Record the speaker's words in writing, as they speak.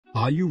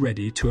Are you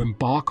ready to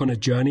embark on a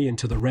journey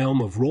into the realm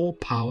of raw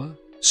power,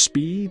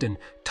 speed, and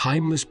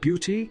timeless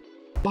beauty?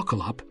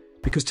 Buckle up,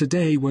 because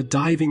today we're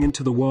diving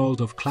into the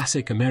world of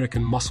classic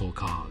American muscle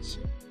cars.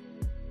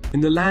 In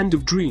the land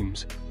of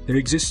dreams, there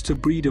exists a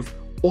breed of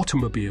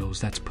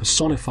automobiles that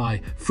personify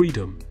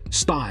freedom,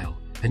 style,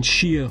 and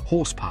sheer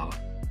horsepower.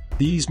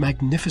 These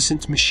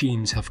magnificent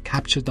machines have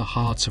captured the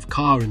hearts of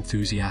car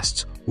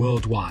enthusiasts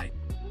worldwide.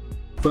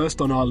 First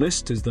on our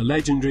list is the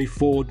legendary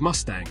Ford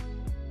Mustang.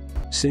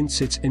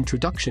 Since its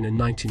introduction in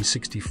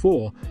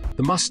 1964,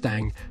 the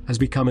Mustang has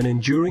become an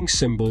enduring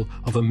symbol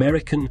of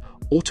American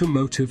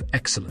automotive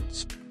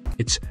excellence.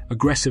 Its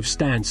aggressive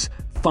stance,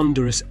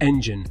 thunderous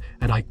engine,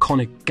 and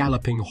iconic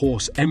galloping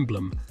horse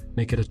emblem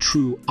make it a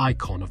true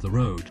icon of the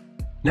road.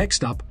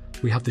 Next up,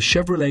 we have the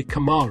Chevrolet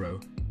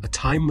Camaro, a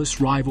timeless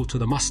rival to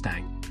the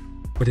Mustang.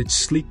 With its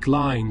sleek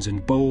lines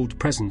and bold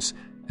presence,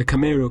 the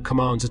Camaro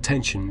commands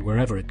attention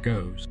wherever it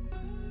goes.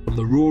 From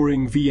the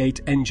roaring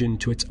V8 engine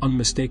to its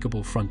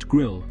unmistakable front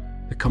grille,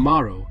 the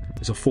Camaro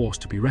is a force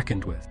to be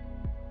reckoned with.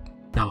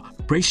 Now,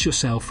 brace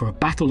yourself for a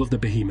battle of the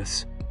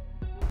behemoths.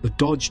 The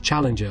Dodge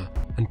Challenger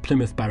and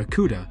Plymouth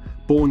Barracuda,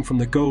 born from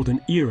the golden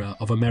era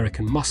of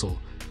American muscle,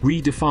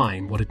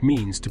 redefine what it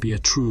means to be a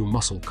true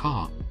muscle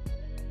car.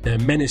 Their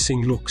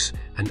menacing looks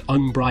and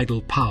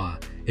unbridled power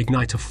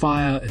ignite a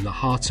fire in the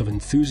hearts of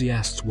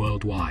enthusiasts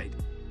worldwide.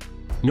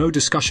 No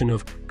discussion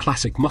of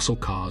classic muscle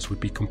cars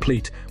would be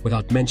complete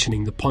without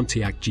mentioning the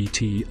Pontiac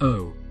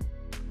GTO.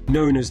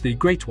 Known as the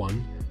Great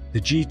One, the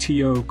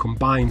GTO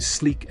combines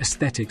sleek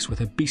aesthetics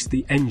with a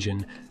beastly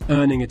engine,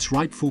 earning its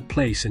rightful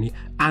place in the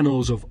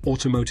annals of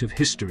automotive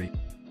history.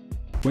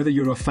 Whether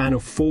you're a fan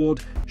of Ford,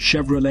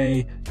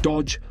 Chevrolet,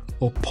 Dodge,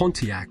 or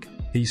Pontiac,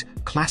 these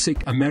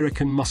classic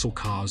American muscle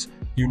cars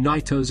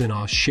unite us in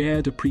our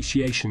shared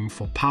appreciation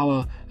for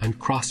power and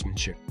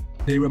craftsmanship.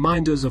 They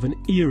remind us of an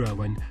era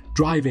when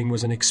driving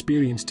was an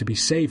experience to be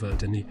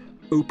savored and the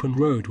open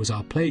road was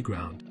our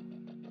playground.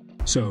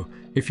 So,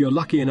 if you're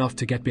lucky enough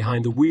to get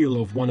behind the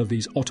wheel of one of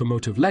these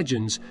automotive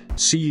legends,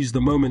 seize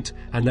the moment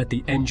and let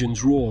the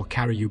engine's roar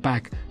carry you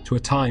back to a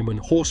time when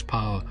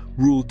horsepower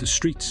ruled the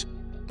streets.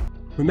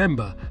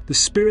 Remember, the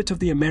spirit of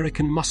the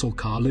American muscle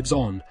car lives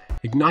on,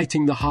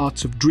 igniting the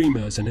hearts of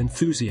dreamers and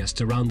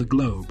enthusiasts around the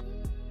globe.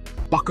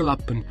 Buckle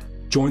up and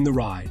join the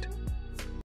ride.